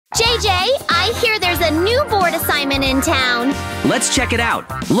JJ, I hear there's a new board assignment in town. Let's check it out.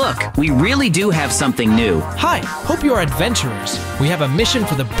 Look, we really do have something new. Hi, hope you are adventurers. We have a mission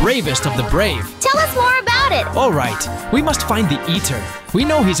for the bravest of the brave. Tell us more about it. All right, we must find the EATER. We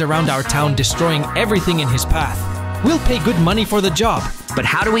know he's around our town destroying everything in his path. We'll pay good money for the job. But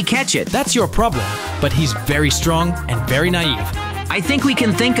how do we catch it? That's your problem. But he's very strong and very naive. I think we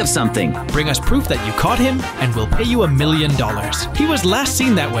can think of something. Bring us proof that you caught him, and we'll pay you $1 million. He was last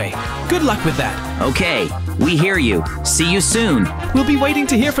seen that way. Good luck with that. Okay, we hear you. See you soon. We'll be waiting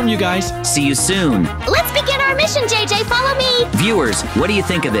to hear from you guys. See you soon. Let's begin our mission, JJ. Follow me. Viewers, what do you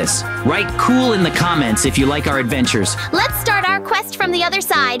think of this? Write cool in the comments if you like our adventures. Let's start our quest from the other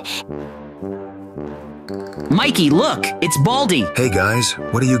side. Mikey, look, it's Baldi. Hey guys,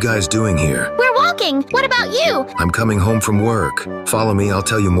 what are you guys doing here? We're walking. What about you? I'm coming home from work. Follow me, I'll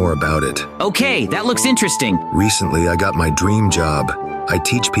tell you more about it. Okay, that looks interesting. Recently, I got my dream job. I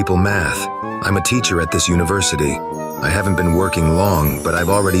teach people math. I'm a teacher at this university. I haven't been working long, but I've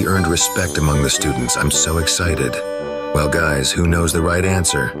already earned respect among the students. I'm so excited. Well guys, who knows the right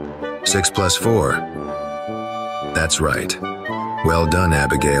answer? 6 plus 4. That's right. Well done,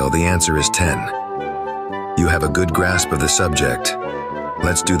 Abigail. The answer is 10. You have a good grasp of the subject.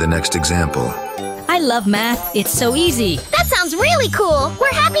 Let's do the next example. I love math. It's so easy. That sounds really cool.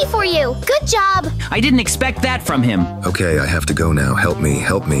 We're happy for you. Good job. I didn't expect that from him. Okay, I have to go now. Help me,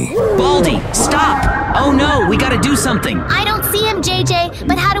 help me. Baldi, stop! Oh no, we gotta do something. I don't see him, JJ,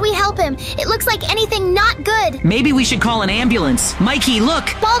 but how do we help him? It looks like anything not good. Maybe we should call an ambulance. Mikey, look!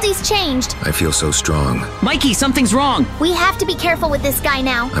 Baldi's changed. I feel so strong. Mikey, something's wrong. We have to be careful with this guy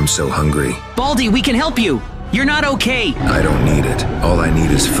now. I'm so hungry. Baldi, we can help you. You're not okay. I don't need it. All I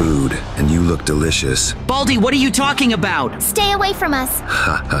need is food, and you look delicious. Baldi, what are you talking about? Stay away from us.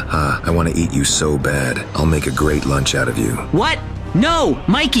 Ha ha ha, I want to eat you so bad. I'll make a great lunch out of you. What? No!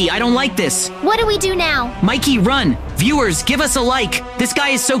 Mikey, I don't like this. What do we do now? Mikey, run! Viewers, give us a like. This guy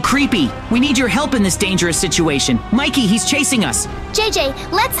is so creepy. We need your help in this dangerous situation. Mikey, he's chasing us.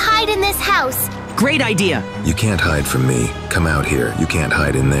 JJ, let's hide in this house. Great idea. You can't hide from me. Come out here. You can't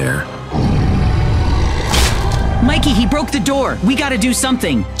hide in there. Mikey, he broke the door. We gotta do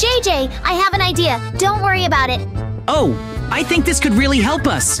something. JJ, I have an idea. Don't worry about it. Oh, I think this could really help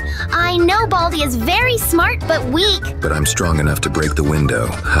us. I know Baldi is very smart but weak. But I'm strong enough to break the window.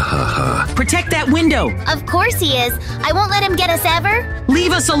 Ha ha ha. Protect that window. Of course he is. I won't let him get us ever.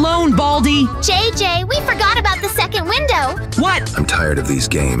 Leave us alone, Baldi. JJ, we forgot about the second window. What? I'm tired of these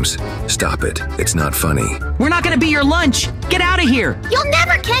games. Stop it. It's not funny. We're not gonna be your lunch. Get out of here. You'll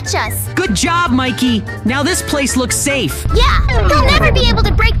never catch us. Good job, Mikey. Now this place looks safe. Yeah, he'll never be able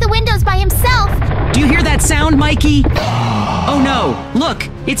to break the windows by himself. Do you hear that sound, Mikey? Oh no, look,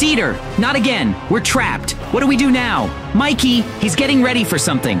 it's EATER. Not again. We're trapped. What do we do now? Mikey, he's getting ready for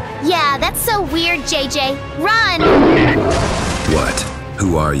something. Yeah, that's so weird, JJ. Run! What?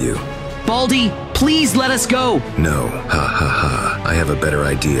 Who are you? Baldi, please let us go. No. Ha ha ha. I have a better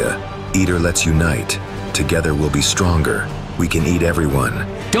idea. EATER, let's unite. Together we'll be stronger. We can eat everyone.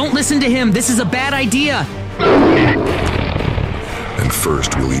 Don't listen to him. This is a bad idea. And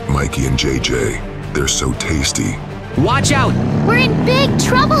first we'll eat Mikey and JJ. They're so tasty. Watch out. We're in big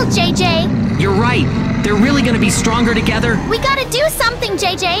trouble, JJ. You're right. They're really gonna be stronger together. We gotta do something,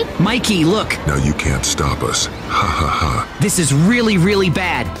 JJ. Mikey, look. Now you can't stop us. Ha ha ha. This is really, really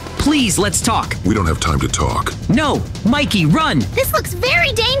bad. Please, let's talk. We don't have time to talk. No, Mikey, run. This looks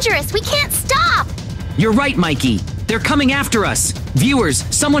very dangerous. We can't stop. You're right, Mikey. They're coming after us. Viewers,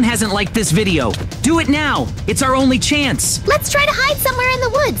 someone hasn't liked this video. Do it now. It's our only chance. Let's try to hide somewhere in the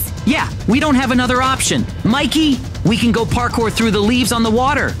woods. Yeah, we don't have another option. Mikey, we can go parkour through the leaves on the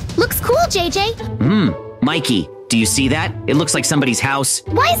water. Looks cool, JJ. Mikey, do you see that? It looks like somebody's house.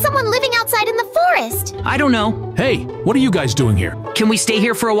 Why is someone living outside in the forest? I don't know. Hey, what are you guys doing here? Can we stay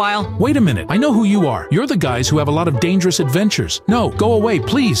here for a while? Wait a minute. I know who you are. You're the guys who have a lot of dangerous adventures. No, go away,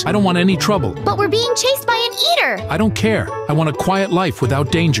 please. I don't want any trouble. But we're being chased by an EATER. I don't care. I want a quiet life without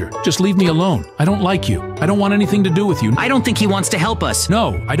danger. Just leave me alone. I don't like you. I don't want anything to do with you. I don't think he wants to help us.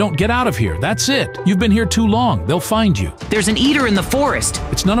 No, I don't. Get out of here. That's it. You've been here too long. They'll find you. There's an EATER in the forest.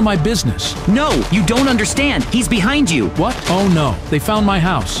 It's none of my business. No, you don't understand. He's behind you. What? Oh no. They found my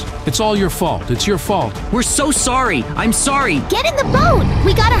house. It's all your fault. It's your fault. We're so sorry. I'm sorry. Get in the boat.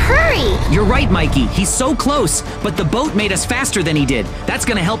 We gotta hurry. You're right, Mikey. He's so close, but the boat made us faster than he did. That's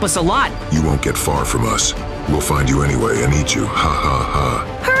gonna help us a lot. You won't get far from us. We'll find you anyway and eat you. Ha ha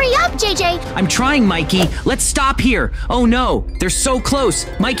ha. Hurry up, JJ. I'm trying, Mikey. Let's stop here. Oh no, they're so close.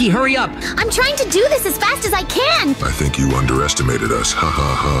 Mikey, hurry up. I'm trying to do this as fast as I can. I think you underestimated us. Ha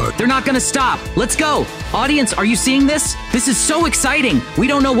ha ha. They're not gonna stop. Let's go. Audience, are you seeing this? This is so exciting. We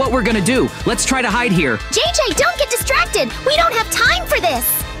don't know what we're gonna do. Let's try to hide here. JJ, don't get distracted. We don't have time for this.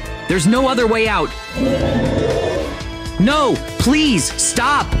 There's no other way out. No, please,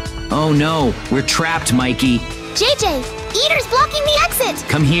 stop. Oh no, we're trapped, Mikey. JJ, EATER's blocking the exit.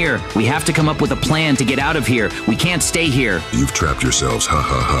 Come here. We have to come up with a plan to get out of here. We can't stay here. You've trapped yourselves, ha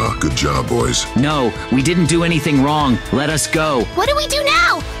ha ha. Good job, boys. No, we didn't do anything wrong. Let us go. What do we do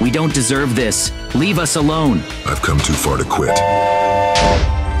now? We don't deserve this. Leave us alone. I've come too far to quit.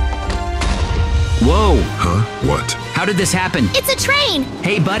 Whoa, Huh? What? how did this happen? It's a train.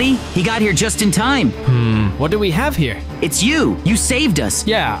 Hey, buddy, he got here just in time. What do we have here? It's you. You saved us.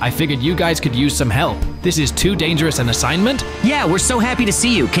 Yeah, I figured you guys could use some help. This is too dangerous an assignment? Yeah, we're so happy to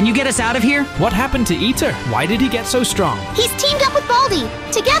see you. Can you get us out of here? What happened to EATER? Why did he get so strong? He's teamed up with Baldi.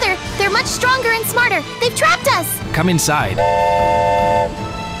 Together, they're much stronger and smarter. They've trapped us. Come inside.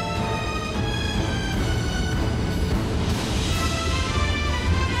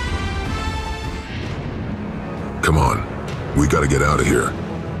 Come on. We gotta get out of here.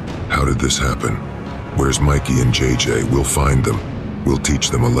 How did this happen? Where's Mikey and JJ? We'll find them. We'll teach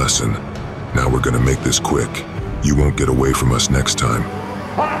them a lesson. Now we're gonna make this quick. You won't get away from us next time.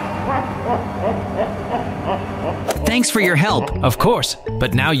 Thanks for your help. Of course,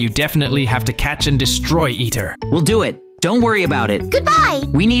 but now you definitely have to catch and destroy EATER. We'll do it. Don't worry about it. Goodbye.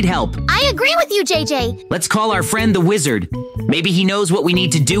 We need help. I agree with you, JJ. Let's call our friend the wizard. Maybe he knows what we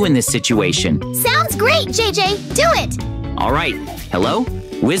need to do in this situation. Sounds great, JJ. Do it. All right. Hello?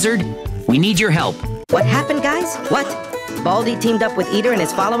 Wizard? We need your help. What happened, guys? What? Baldi teamed up with EATER and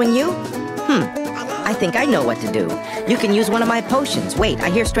is following you? I think I know what to do. You can use one of my potions. Wait, I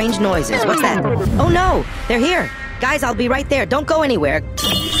hear strange noises. What's that? Oh no, they're here. Guys, I'll be right there. Don't go anywhere.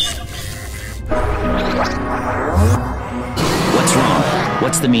 What's wrong?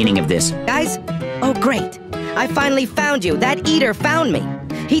 What's the meaning of this? Guys? Oh, great. I finally found you. That EATER found me.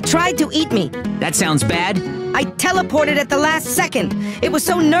 He tried to eat me. That sounds bad. I teleported at the last second. It was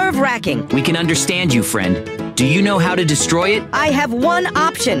so nerve-wracking. We can understand you, friend. Do you know how to destroy it? I have one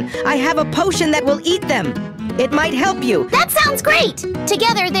option. I have a potion that will eat them. It might help you. That sounds great.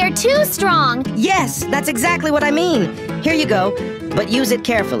 Together, they're too strong. Yes, that's exactly what I mean. Here you go, but use it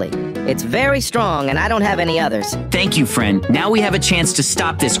carefully. It's very strong, and I don't have any others. Thank you, friend. Now we have a chance to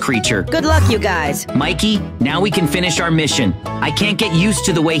stop this creature. Good luck, you guys. Mikey, now we can finish our mission. I can't get used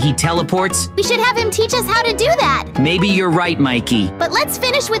to the way he teleports. We should have him teach us how to do that. Maybe you're right, Mikey. But let's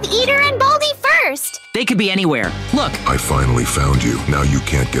finish with EATER and Baldi first. They could be anywhere. Look, I finally found you. Now you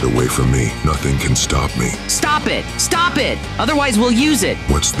can't get away from me. Nothing can stop me. stop it! Stop it! Otherwise we'll use it.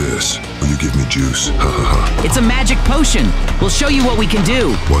 What's this? Will you give me juice? Ha ha ha. It's a magic potion. We'll show you what we can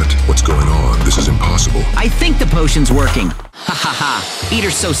do. What? What's going on? This is impossible. I think the potion's working. Ha ha ha.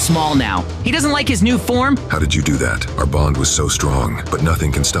 EATER's so small now. He doesn't like his new form. How did you do that? Our bond was so strong, but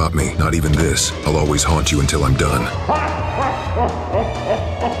nothing can stop me. Not even this. I'll always haunt you until I'm done.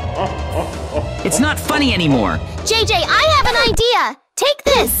 It's not funny anymore. JJ, I have an idea. Take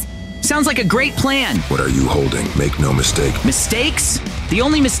this. Sounds like a great plan. What are you holding? Make no mistake. Mistakes? The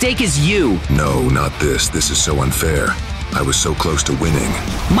only mistake is you. No, not this. This is so unfair. I was so close to winning.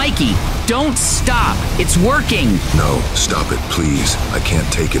 Mikey, don't stop. It's working. No, stop it, please. I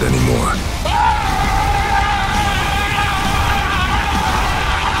can't take it anymore.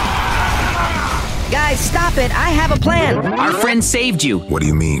 Guys, stop it. I have a plan. Our friend saved you. What do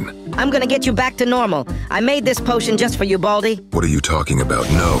you mean? I'm gonna get you back to normal. I made this potion just for you, Baldi. What are you talking about?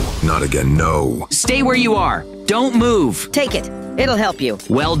 No, not again, no. Stay where you are. Don't move. Take it. It'll help you.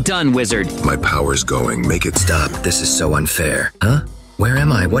 Well done, wizard. My power's going. Make it stop. This is so unfair. Huh? Where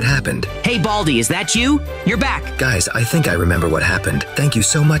am I? What happened? Hey, Baldi, is that you? You're back. Guys, I think I remember what happened. Thank you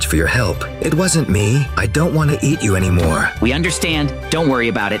so much for your help. It wasn't me. I don't want to eat you anymore. We understand. Don't worry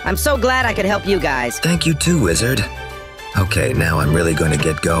about it. I'm so glad I could help you guys. Thank you too, wizard. Okay, now I'm really going to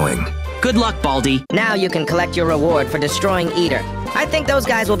get going. Good luck, Baldi. Now you can collect your reward for destroying EATER. I think those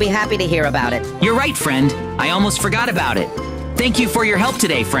guys will be happy to hear about it. You're right, friend. I almost forgot about it. Thank you for your help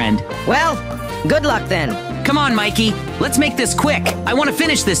today, friend. Well, good luck then. Come on, Mikey. Let's make this quick. I want to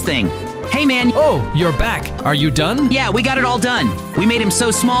finish this thing. Hey, man. Oh, you're back. Are you done? Yeah, we got it all done. We made him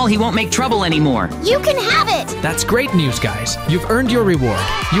so small he won't make trouble anymore. You can have it. That's great news, guys. You've earned your reward.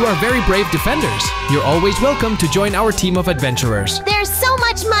 You are very brave defenders. You're always welcome to join our team of adventurers. There's so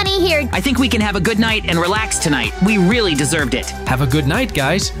much money here. I think we can have a good night and relax tonight. We really deserved it. Have a good night,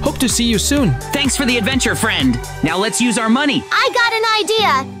 guys. Hope to see you soon. Thanks for the adventure, friend. Now let's use our money. I got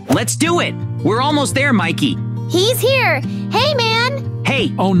an idea. Let's do it. We're almost there, Mikey. He's here. Hey, man.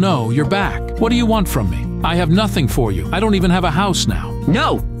 Hey, Oh no, you're back. What do you want from me? I have nothing for you. I don't even have a house now.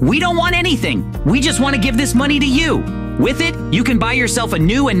 No, we don't want anything. We just want to give this money to you. With it, you can buy yourself a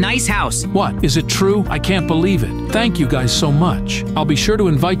new and nice house. What? Is it true? I can't believe it. Thank you guys so much. I'll be sure to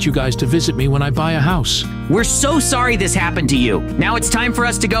invite you guys to visit me when I buy a house. We're so sorry this happened to you. Now it's time for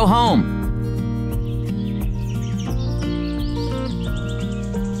us to go home.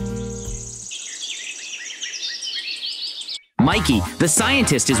 Mikey, the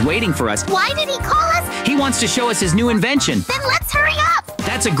scientist, is waiting for us. Why did he call us? He wants to show us his new invention. Then let's hurry up!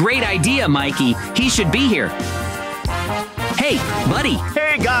 That's a great idea, Mikey. He should be here. Hey, buddy.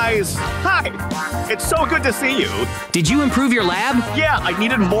 Hey, guys. Hi. It's so good to see you. Did you improve your lab? Yeah, I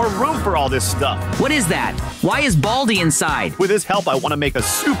needed more room for all this stuff. What is that? Why is Baldi inside? With his help, I want to make a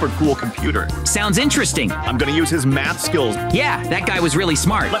super cool computer. Sounds interesting. I'm going to use his math skills. Yeah, that guy was really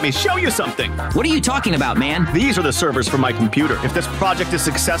smart. Let me show you something. What are you talking about, man? These are the servers for my computer. If this project is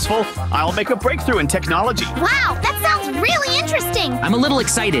successful, I'll make a breakthrough in technology. Wow, that sounds really interesting. I'm a little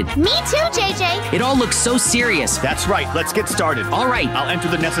excited. Me too, JJ. It all looks so serious. That's right. Let's get started. All right. I'll enter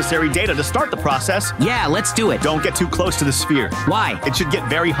the necessary data to start the process. Yeah, let's do it. Don't get too close to the sphere. Why? It should get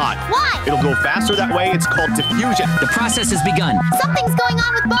very hot. Why? It'll go faster that way. It's called diffusion. The process has begun. Something's going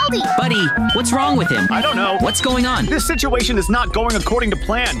on with Baldi. Buddy, what's wrong with him? I don't know. What's going on? This situation is not going according to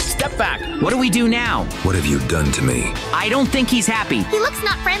plan. Step back. What do we do now? What have you done to me? I don't think he's happy. He looks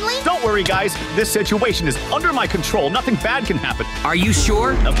not friendly. Don't worry, guys. This situation is under my control. Nothing bad can happen. Are you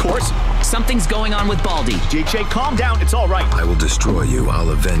sure? Of course. Something's going on with Baldi. JJ, calm down. It's all right. I will destroy you. I'll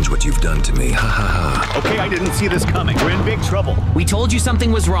avenge what you've done to me. Ha ha ha. Okay, I didn't see this coming. We're in big trouble. We told you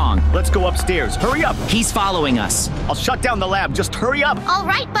something was wrong. Let's go upstairs. Hurry up. He's following us. I'll shut down the lab. Just hurry up. All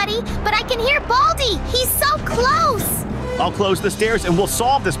right, buddy, but I can hear Baldi. He's so close. I'll close the stairs and we'll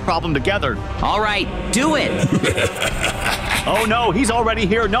solve this problem together. All right, do it. Oh no, he's already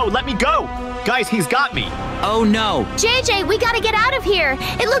here. No, let me go. Guys, he's got me. Oh no. JJ, we gotta get out of here.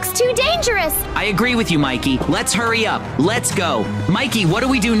 It looks too dangerous. I agree with you, Mikey. Let's hurry up. Let's go. Mikey, what do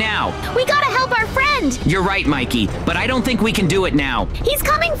we do now? We gotta help our friend. You're right, Mikey, but I don't think we can do it now. He's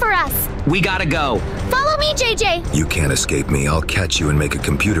coming for us. We gotta go. Follow me, JJ. You can't escape me. I'll catch you and make a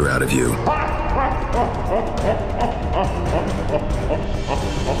computer out of you.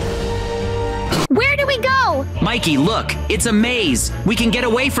 Where do we go? Mikey, look. It's a maze. We can get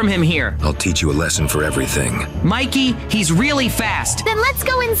away from him here. I'll teach you a lesson for everything. Mikey, he's really fast. Then let's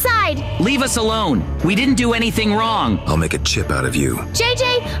go inside. Leave us alone. We didn't do anything wrong. I'll make a chip out of you.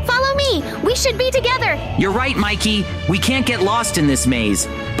 JJ, follow me. We should be together. You're right, Mikey. We can't get lost in this maze.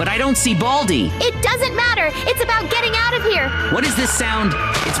 But I don't see Baldi. It doesn't matter. It's about getting out of here. What is this sound?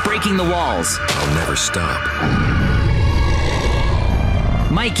 It's breaking the walls. I'll never stop.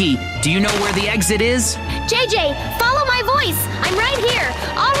 Mikey, do you know where the exit is? JJ, follow my voice. I'm right here.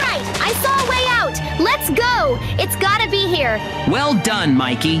 All right, I saw a way out. Let's go. It's gotta be here. Well done,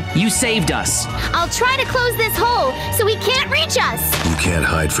 Mikey. You saved us. I'll try to close this hole so he can't reach us. You can't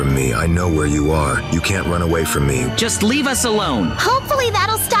hide from me. I know where you are. You can't run away from me. Just leave us alone. Hopefully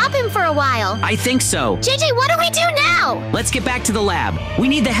that'll stop him for a while. I think so. JJ, what do we do now? Let's get back to the lab. We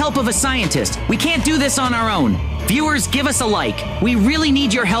need the help of a scientist. We can't do this on our own. Viewers, give us a like. We really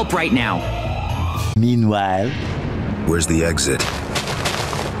need your help right now. Meanwhile, where's the exit?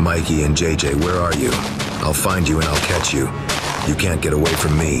 Mikey and JJ, where are you? I'll find you and I'll catch you. You can't get away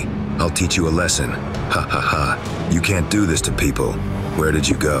from me. I'll teach you a lesson. Ha ha ha. You can't do this to people. Where did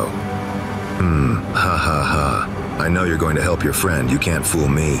you go? Ha ha ha. I know you're going to help your friend. You can't fool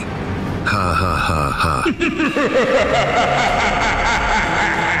me. Ha ha ha ha.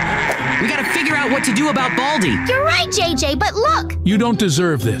 We gotta figure out what to do about Baldi. You're right, JJ, but look! You don't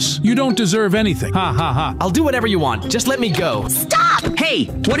deserve this. You don't deserve anything. Ha ha ha. I'll do whatever you want. Just let me go. Stop! Hey,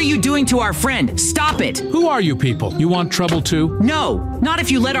 what are you doing to our friend? Stop it! Who are you people? You want trouble too? No, not if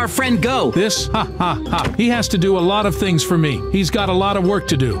you let our friend go. This? Ha ha ha. He has to do a lot of things for me. He's got a lot of work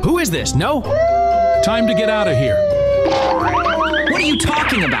to do. Who is this? No? Time to get out of here. What are you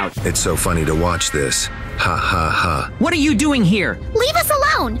talking about? It's so funny to watch this. Ha ha ha. What are you doing here? Leave us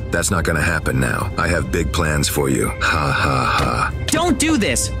alone! That's not gonna happen now. I have big plans for you. Ha ha ha. Don't do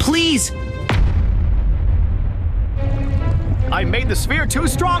this, please! I made the sphere too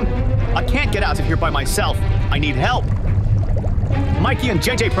strong. I can't get out of here by myself. I need help. Mikey and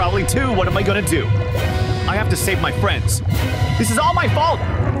JJ probably too. What am I gonna do? I have to save my friends. This is all my fault.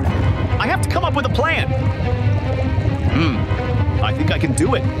 I have to come up with a plan. I think I can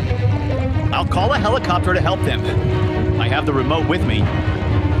do it. I'll call a helicopter to help them. I have the remote with me.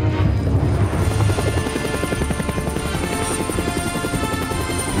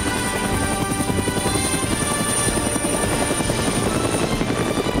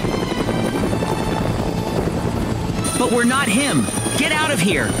 But But we're not him. Get out of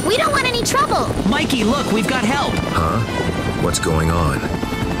here. We don't want any trouble. Mikey, look, we've got help. Huh? What's going on?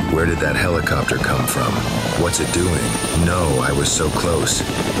 Where did that helicopter come from? What's it doing? No, I was so close.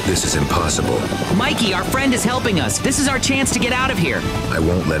 This is impossible. Mikey, our friend is helping us. This is our chance to get out of here. I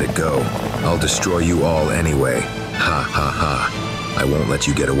won't let it go. I'll destroy you all anyway. Ha ha ha. I won't let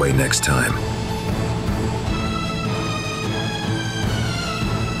you get away next time.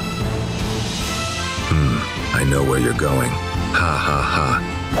 I know where you're going. Ha ha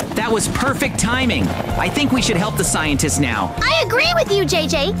ha. That was perfect timing. I think we should help the scientist now. I agree with you,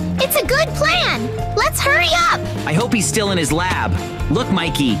 JJ. It's a good plan. Let's hurry up. I hope he's still in his lab. Look,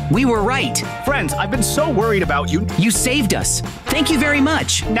 Mikey, we were right. Friends, I've been so worried about you. You saved us. Thank you very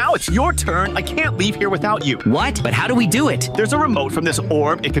much. Now it's your turn. I can't leave here without you. What? But how do we do it? There's a remote from this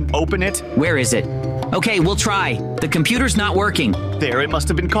orb. It can open it. Where is it? Okay, we'll try. The computer's not working. There, it must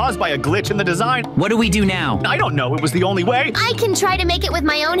have been caused by a glitch in the design. What do we do now? I don't know. It was the only way. I can try to make it with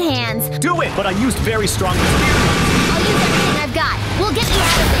my own hands. Do it, but I used very strong. I'll use everything I've got. We'll get you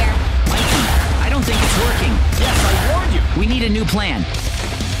out of there. Mikey, I don't think it's working. Yes, I warned you. We need a new plan.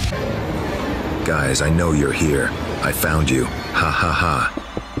 Guys, I know you're here. I found you. Ha ha ha.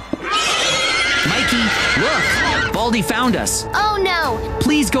 Mikey, look! Baldi found us. Oh no!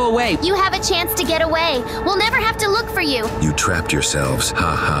 Please go away. You have a chance to get away. We'll never have to look for you. You trapped yourselves.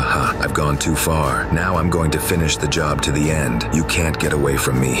 Ha ha ha. I've gone too far. Now I'm going to finish the job to the end. You can't get away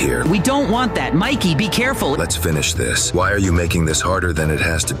from me here. We don't want that. Mikey, be careful. Let's finish this. Why are you making this harder than it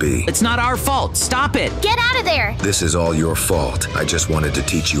has to be? It's not our fault. Stop it. Get out of there. This is all your fault. I just wanted to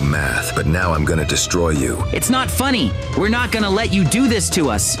teach you math, but now I'm gonna destroy you. It's not funny. We're not gonna let you do this to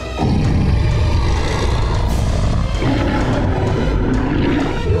us.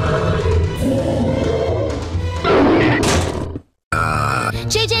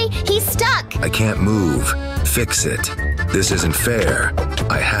 JJ, he's stuck. I can't move. Fix it. This isn't fair.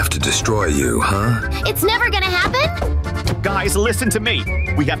 I have to destroy you, huh? It's never gonna happen. Guys, listen to me.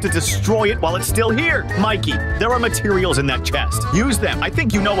 We have to destroy it while it's still here. Mikey, there are materials in that chest. Use them. I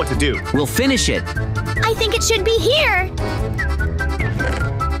think you know what to do. We'll finish it. I think it should be here.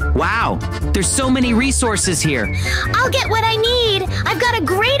 Wow, there's so many resources here. I'll get what I need. I've got a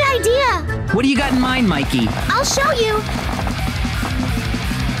great idea. What do you got in mind, Mikey? I'll show you.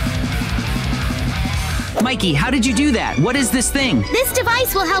 Mikey, how did you do that? What is this thing? This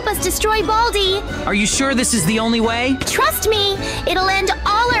device will help us destroy Baldi. Are you sure this is the only way? Trust me, it'll end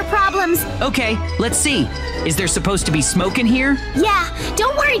all our problems. Okay, let's see. Is there supposed to be smoke in here? Yeah,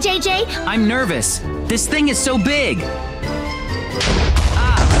 don't worry, JJ. I'm nervous. This thing is so big.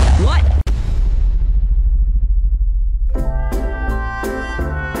 What?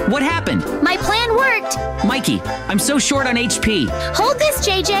 What happened? My plan worked. Mikey, I'm so short on HP. Hold this,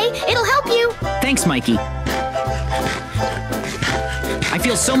 JJ. It'll help you. Thanks, Mikey. I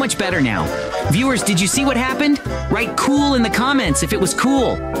feel so much better now. Viewers, did you see what happened? Write cool in the comments if it was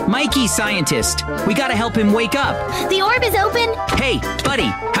cool. Mikey, scientist. We gotta help him wake up. The orb is open. Hey,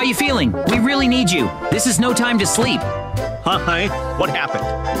 buddy, how you feeling? We really need you. This is no time to sleep. Hi, what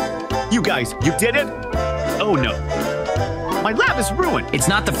happened? You guys, you did it? Oh no. My lab is ruined. It's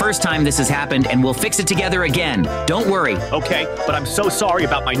not the first time this has happened, and we'll fix it together again. Don't worry. Okay, but I'm so sorry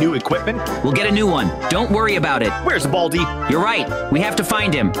about my new equipment. We'll get a new one. Don't worry about it. Where's Baldi? You're right. We have to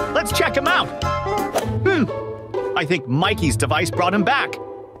find him. Let's check him out. I think Mikey's device brought him back.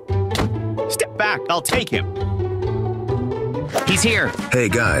 Step back. I'll take him. He's here. Hey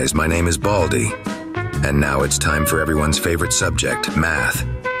guys, my name is Baldi. And now it's time for everyone's favorite subject, math.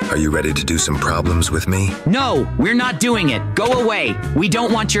 Are you ready to do some problems with me? No, we're not doing it. Go away. We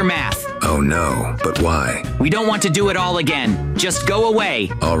don't want your math. Oh no, but why? We don't want to do it all again. Just go away.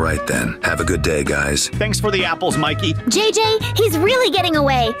 All right then. Have a good day, guys. Thanks for the apples, Mikey. JJ, he's really getting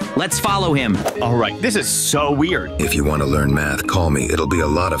away. Let's follow him. All right, this is so weird. If you want to learn math, call me. It'll be a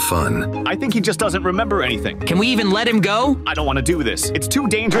lot of fun. I think he just doesn't remember anything. Can we even let him go? I don't want to do this. It's too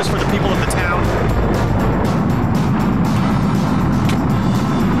dangerous for the people of the town.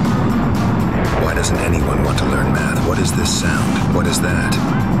 Why doesn't anyone want to learn math? What is this sound? What is that?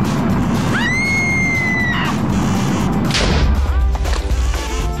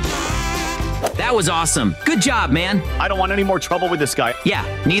 That was awesome. Good job, man. I don't want any more trouble with this guy. Yeah,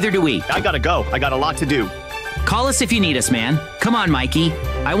 neither do we. I gotta go. I got a lot to do. Call us if you need us, man. Come on, Mikey.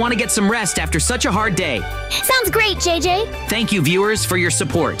 I want to get some rest after such a hard day. Sounds great, JJ. Thank you, viewers, for your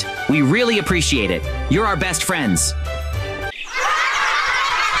support. We really appreciate it. You're our best friends.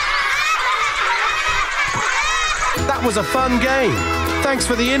 That was a fun game. Thanks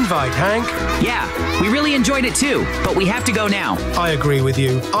for the invite, Hank. Yeah, we really enjoyed it too, but we have to go now. I agree with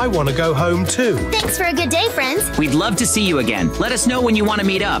you. I want to go home too. Thanks for a good day, friends. We'd love to see you again. Let us know when you want to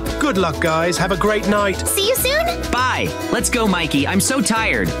meet up. Good luck, guys. Have a great night. See you soon. Bye. Let's go, Mikey. I'm so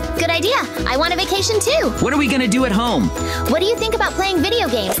tired. Good idea. I want a vacation too. What are we gonna do at home? What do you think about playing video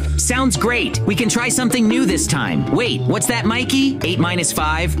games? Sounds great. We can try something new this time. Wait, what's that, Mikey? 8 minus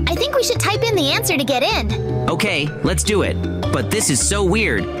 5? I think we should type in the answer to get in. Okay, let's do it. But this is so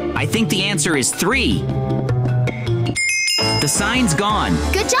weird. I think the answer is 3. The sign's gone.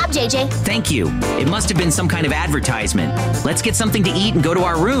 Good job, JJ. Thank you. It must have been some kind of advertisement. Let's get something to eat and go to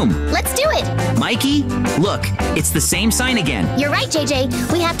our room. Let's do it. Mikey, look, it's the same sign again. You're right,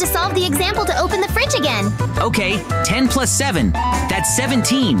 JJ. We have to solve the example to open the fridge again. Okay, 10 plus 7. That's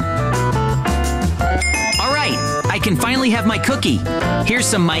 17. All right, I can finally have my cookie. Here's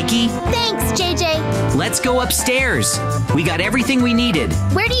some, Mikey. Thanks, JJ. Let's go upstairs. We got everything we needed.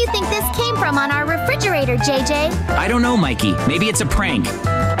 Where do you think this came from on our refrigerator, JJ? I don't know, Mikey. Maybe it's a prank. Maybe,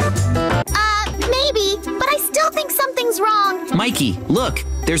 but I still think something's wrong. Mikey, look,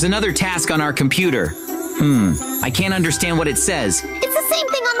 there's another task on our computer. I can't understand what it says. It's the same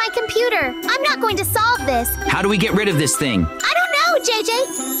thing on my computer. I'm not going to solve this. How do we get rid of this thing? I don't know, JJ.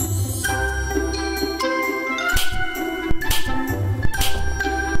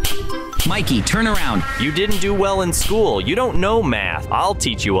 Mikey, turn around. You didn't do well in school. You don't know math. I'll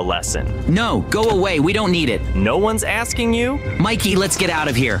teach you a lesson. No, go away. We don't need it. No one's asking you? Mikey, let's get out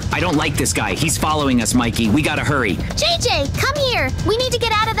of here. I don't like this guy. He's following us, Mikey. We gotta hurry. JJ, come here. We need to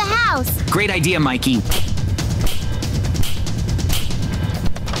get out of the house. Great idea, Mikey.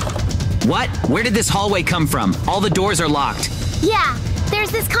 What? Where did this hallway come from? All the doors are locked. Yeah. There's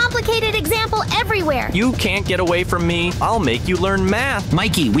this complicated example everywhere. You can't get away from me. I'll make you learn math.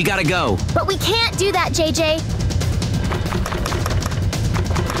 Mikey, we gotta go. But we can't do that, JJ.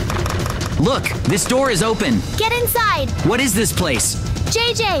 Look, this door is open. Get inside. What is this place?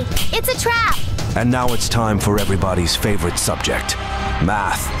 JJ, it's a trap. And now it's time for everybody's favorite subject,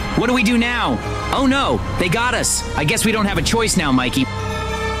 math. What do we do now? Oh no, they got us. I guess we don't have a choice now, Mikey.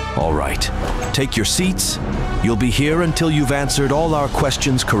 All right, take your seats. You'll be here until you've answered all our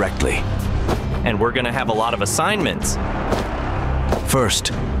questions correctly. And we're gonna have a lot of assignments.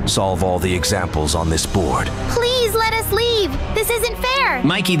 First, solve all the examples on this board. Please let us leave. This isn't fair.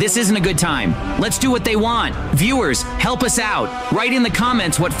 Mikey, this isn't a good time. Let's do what they want. Viewers, help us out. Write in the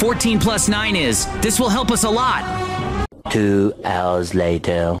comments what 14 plus 9 is. This will help us a lot. 2 hours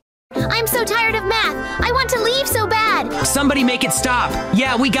later. I'm so tired of math. I want to leave so bad. Somebody make it stop.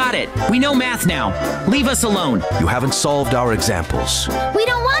 Yeah, we got it. We know math now. Leave us alone. You haven't solved our examples. We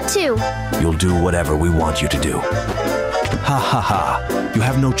don't want to. You'll do whatever we want you to do. Ha ha ha. You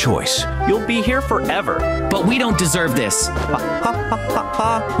have no choice. You'll be here forever. But we don't deserve this. Ha ha ha ha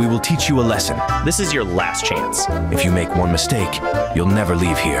ha. We will teach you a lesson. This is your last chance. If you make one mistake, you'll never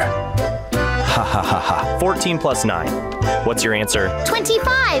leave here. Ha ha ha ha. 14 plus 9. What's your answer?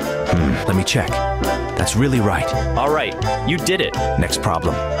 25. Let me check. That's really right. All right, you did it. Next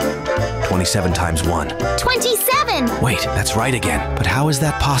problem. 27 times 1. 27. Wait, that's right again. But how is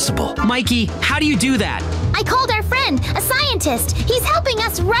that possible? Mikey, how do you do that? I called our friend, a scientist. He's helping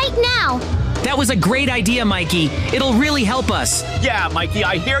us right now. That was a great idea, Mikey. It'll really help us. Yeah, Mikey,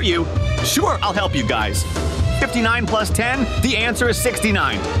 I hear you. Sure, I'll help you guys. 59 plus 10, the answer is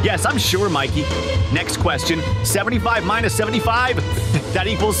 69. Yes, I'm sure, Mikey. Next question, 75 minus 75. That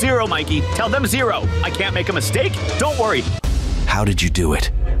equals 0, Mikey. Tell them 0. I can't make a mistake. Don't worry. How did you do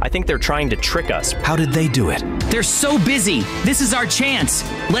it? I think they're trying to trick us. How did they do it? They're so busy. This is our chance.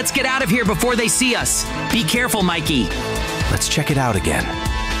 Let's get out of here before they see us. Be careful, Mikey. Let's check it out again.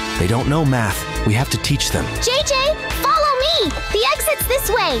 They don't know math. We have to teach them. JJ, follow me. The exit's this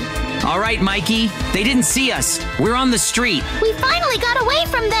way. All right, Mikey. They didn't see us. We're on the street. We finally got away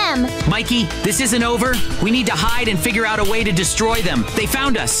from them. Mikey, this isn't over. We need to hide and figure out a way to destroy them. They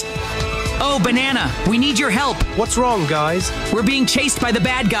found us. Oh, Banana, we need your help. What's wrong, guys? We're being chased by the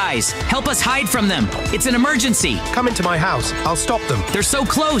bad guys. Help us hide from them. It's an emergency. Come into my house. I'll stop them. They're so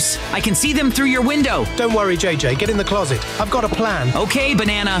close. I can see them through your window. Don't worry, JJ. Get in the closet. I've got a plan. Okay,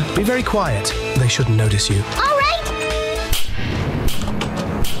 Banana. Be very quiet. They shouldn't notice you. All right.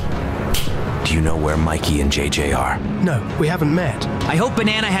 Do you know where Mikey and JJ are? No, we haven't met. I hope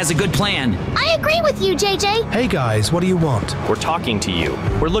Banana has a good plan. I agree with you, JJ. Hey guys, what do you want? We're talking to you.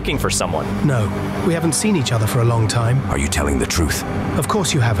 We're looking for someone. No, we haven't seen each other for a long time. Are you telling the truth? Of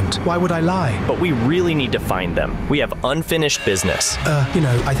course you haven't. Why would I lie? But we really need to find them. We have unfinished business.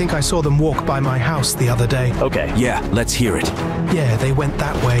 I think I saw them walk by my house the other day. Okay. Yeah, let's hear it. Yeah, they went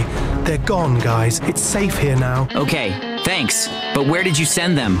that way. They're gone, guys. It's safe here now. Okay, Thanks, but where did you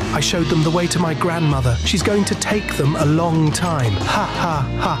send them? I showed them the way to my grandmother. She's going to take them a long time. Ha ha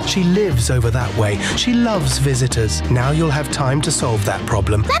ha. She lives over that way. She loves visitors. Now you'll have time to solve that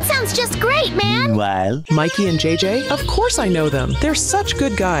problem. That sounds just great, man. Meanwhile, Mikey and JJ? Of course I know them. They're such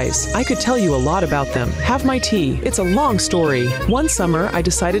good guys. I could tell you a lot about them. Have my tea. It's a long story. One summer, I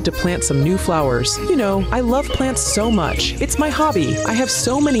decided to plant some new flowers. You know, I love plants so much. It's my hobby. I have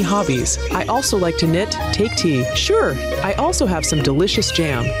so many hobbies. I also like to knit, take tea. Sure, I also have some delicious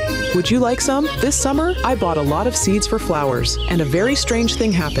jam. Would you like some? This summer, I bought a lot of seeds for flowers, and a very strange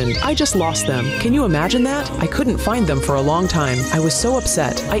thing happened. I just lost them. Can you imagine that? I couldn't find them for a long time. I was so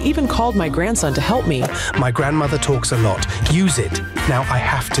upset. I even called my grandson to help me. My grandmother talks a lot. Use it. Now I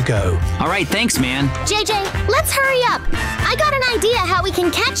have to go. All right, thanks, man. JJ, let's hurry up. I got an idea how we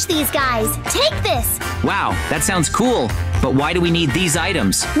can catch these guys. Take this. Wow, that sounds cool. But why do we need these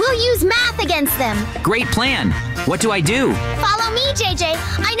items? We'll use math against them. Great plan. What do I do? Follow me, JJ.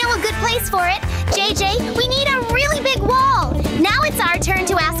 I know a good place for it. JJ, we need a really big wall. Now it's our turn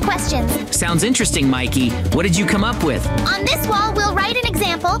to ask questions. Sounds interesting, Mikey. What did you come up with? On this wall, we'll write an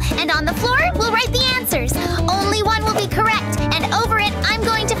example, and on the floor, we'll write the answers. Only one will be correct, and over it, I'm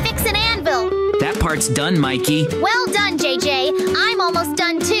going to fix an anvil. That part's done, Mikey. Well done, JJ. I'm almost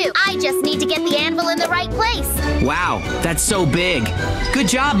done, too. I just need to get the anvil in the right place. Wow, that's so big. Good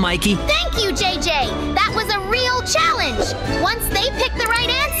job, Mikey. Thank you, JJ. That was a real challenge. Once they pick the right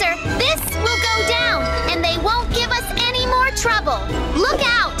answer, this will go down, and they won't give us any more trouble. Look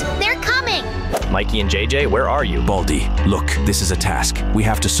out! They're coming! Mikey and JJ, where are you? Baldi, look, this is a task. We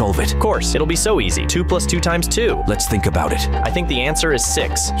have to solve it. Of course, it'll be so easy. 2 + 2 = 2. Let's think about it. I think the answer is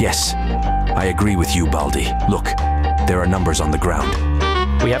 6. Yes, I agree with you, Baldi. Look, there are numbers on the ground.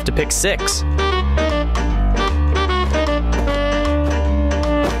 We have to pick 6.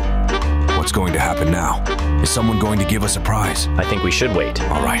 What's going to happen now? Is someone going to give us a prize? I think we should wait.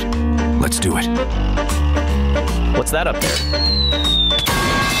 All right, let's do it. What's that up there?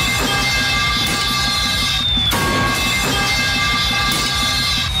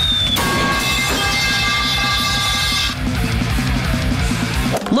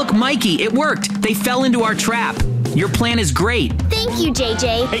 Look, Mikey, it worked. They fell into our trap. Your plan is great. Thank you,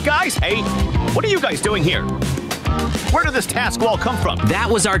 JJ. Hey, guys, hey, what are you guys doing here? Where did this task wall come from? That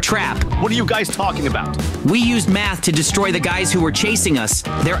was our trap. What are you guys talking about? We used math to destroy the guys who were chasing us.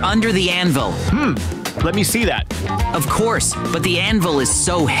 They're under the anvil. Let me see that. Of course, but the anvil is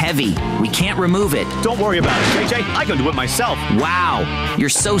so heavy. We can't remove it. Don't worry about it, JJ. I can do it myself. Wow, you're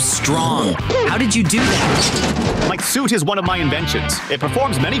so strong. How did you do that? My suit is one of my inventions. It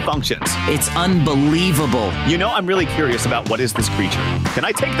performs many functions. It's unbelievable. You know, I'm really curious about what is this creature. Can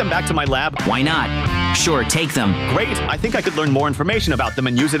I take them back to my lab? Why not? Sure, take them. Great. I think I could learn more information about them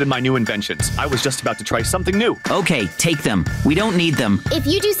and use it in my new inventions. I was just about to try something new. Okay, take them. We don't need them. If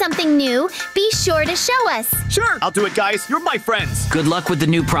you do something new, be sure to show us. Sure, I'll do it, guys. You're my friends. Good luck with the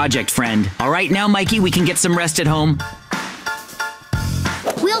new project, friend. All right, now, Mikey, we can get some rest at home.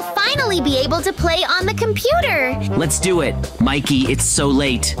 We'll finally be able to play on the computer. Let's do it. Mikey, it's so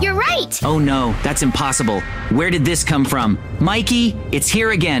late. You're right. Oh no, that's impossible. Where did this come from? Mikey, it's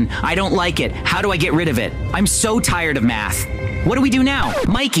here again. I don't like it. How do I get rid of it? I'm so tired of math. What do we do now?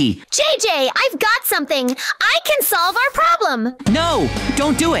 Mikey! JJ, I've got something. I can solve our problem. No,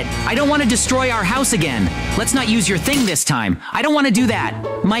 don't do it. I don't want to destroy our house again. Let's not use your thing this time. I don't want to do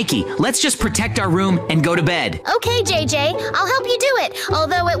that. Mikey, let's just protect our room and go to bed. Okay, JJ, I'll help you do it,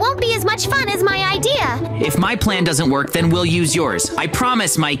 although it won't be as much fun as my idea. If my plan doesn't work, then we'll use yours. I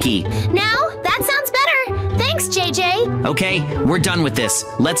promise, Mikey. Now, that sounds better. Thanks, JJ. Okay, we're done with this.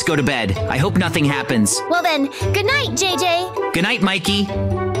 Let's go to bed. I hope nothing happens. Well then, good night, JJ. Good night, Mikey.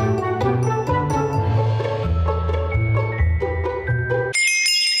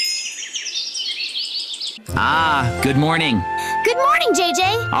 Ah, good morning. Good morning,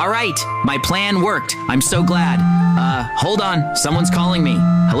 JJ. All right, my plan worked. I'm so glad. Hold on, someone's calling me.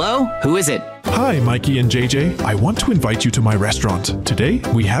 Hello? Who is it? Hi, Mikey and JJ. I want to invite you to my restaurant. Today,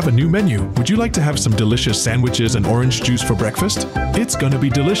 we have a new menu. Would you like to have some delicious sandwiches and orange juice for breakfast? It's gonna be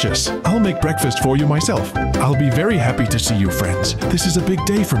delicious. I'll make breakfast for you myself. I'll be very happy to see you, friends. This is a big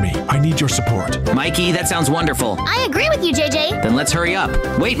day for me. I need your support. Mikey, that sounds wonderful. I agree with you, JJ. Then let's hurry up.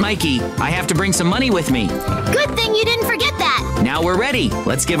 Wait, Mikey, I have to bring some money with me. Good thing you didn't forget that. Now we're ready.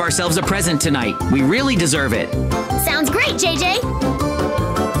 Let's give ourselves a present tonight. We really deserve it. Sounds great, JJ.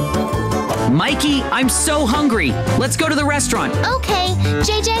 Mikey, I'm so hungry. Let's go to the restaurant. Okay,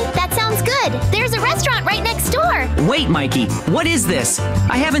 JJ, that sounds good. There's a restaurant right next door. Wait, Mikey, what is this?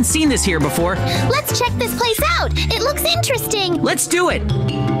 I haven't seen this here before. Let's check this place out. It looks interesting. Let's do it.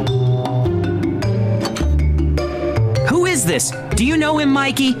 Who is this? Do you know him,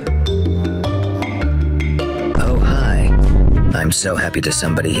 Mikey? Oh, hi. I'm so happy to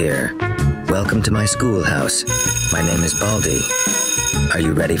somebody here. Welcome to my schoolhouse. My name is Baldi. Are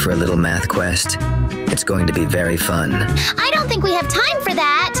you ready for a little math quest? It's going to be very fun. I don't think we have time for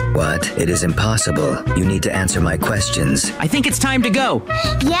that. What? It is impossible. You need to answer my questions. I think it's time to go.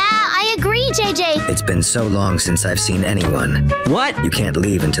 Yeah, I agree, JJ. It's been so long since I've seen anyone. What? You can't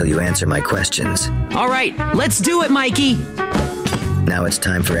leave until you answer my questions. All right, let's do it, Mikey. Now it's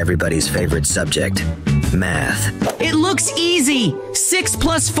time for everybody's favorite subject, math. It looks easy. 6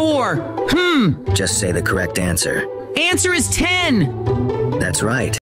 plus 4. Just say the correct answer. Answer is 10. That's right.